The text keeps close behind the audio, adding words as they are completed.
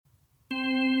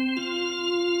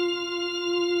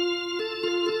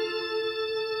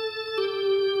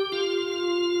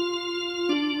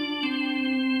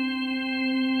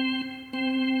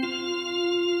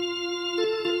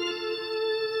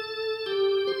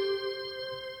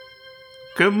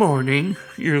Good morning.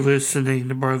 You're listening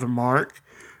to Brother Mark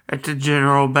at the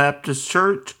General Baptist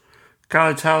Church,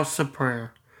 God's House of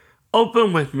Prayer.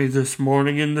 Open with me this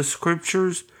morning in the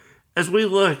Scriptures as we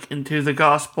look into the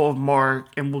Gospel of Mark,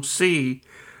 and we'll see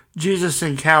Jesus'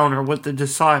 encounter with the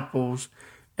disciples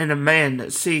and a man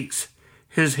that seeks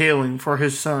his healing for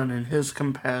his son and his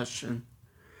compassion.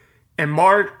 In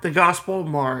Mark, the Gospel of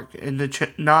Mark, in the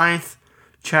ninth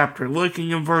chapter,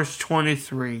 looking in verse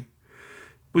 23,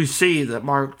 we see that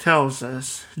Mark tells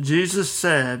us, Jesus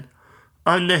said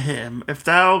unto him, If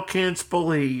thou canst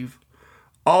believe,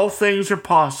 all things are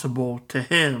possible to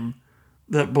him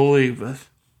that believeth.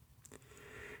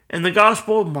 In the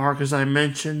Gospel of Mark, as I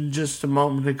mentioned just a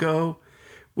moment ago,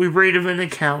 we read of an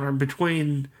encounter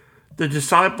between the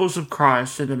disciples of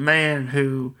Christ and a man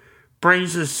who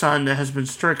brings his son that has been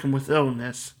stricken with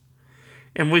illness.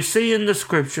 And we see in the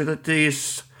Scripture that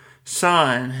this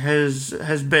son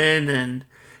has been and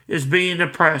is being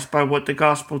oppressed by what the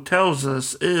gospel tells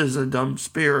us is a dumb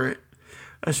spirit,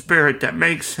 a spirit that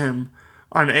makes him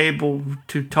unable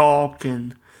to talk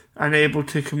and unable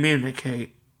to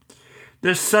communicate.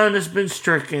 This son has been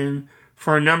stricken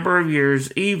for a number of years,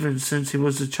 even since he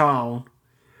was a child.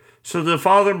 So the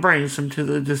father brings him to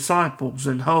the disciples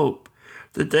in hope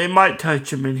that they might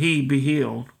touch him and he be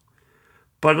healed.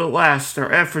 But alas,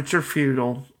 their efforts are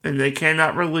futile, and they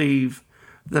cannot relieve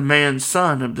the man's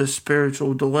son of this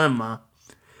spiritual dilemma.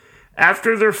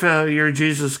 After their failure,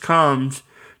 Jesus comes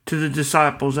to the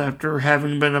disciples after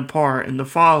having been apart, and the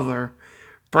Father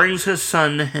brings his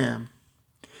son to him.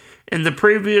 In the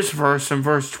previous verse, in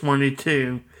verse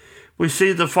 22, we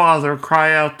see the Father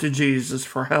cry out to Jesus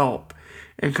for help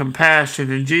and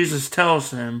compassion, and Jesus tells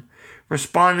him,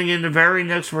 responding in the very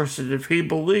next verse, that if he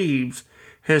believes,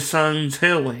 his son's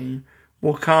healing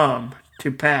will come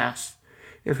to pass.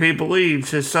 If he believes,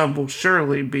 his son will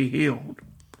surely be healed.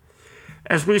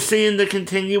 As we see in the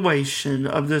continuation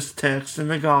of this text in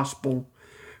the gospel,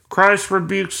 Christ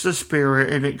rebukes the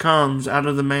spirit and it comes out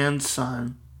of the man's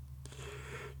son.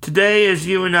 Today, as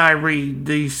you and I read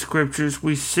these scriptures,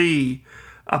 we see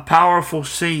a powerful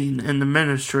scene in the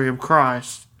ministry of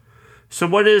Christ. So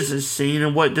what is this scene,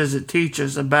 and what does it teach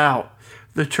us about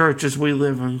the church as we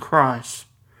live in Christ?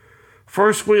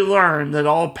 First, we learn that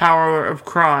all power of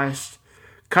Christ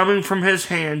coming from his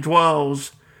hand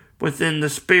dwells within the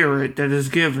Spirit that is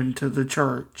given to the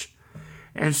church.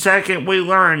 And second, we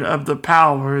learn of the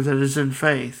power that is in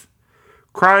faith.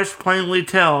 Christ plainly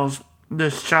tells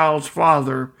this child's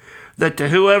father that to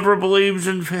whoever believes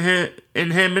in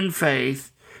him in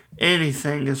faith,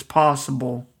 anything is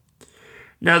possible.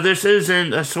 Now, this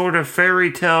isn't a sort of fairy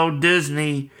tale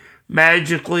Disney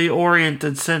magically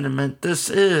oriented sentiment. This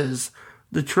is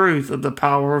the truth of the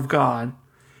power of God.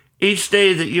 Each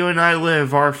day that you and I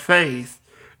live, our faith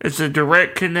is a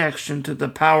direct connection to the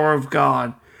power of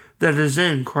God that is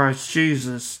in Christ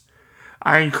Jesus.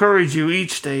 I encourage you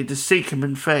each day to seek him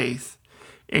in faith,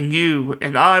 and you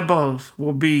and I both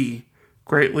will be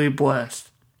greatly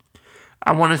blessed.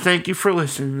 I want to thank you for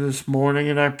listening this morning,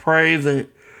 and I pray that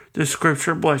the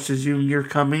scripture blesses you in your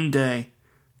coming day.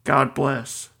 God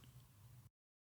bless.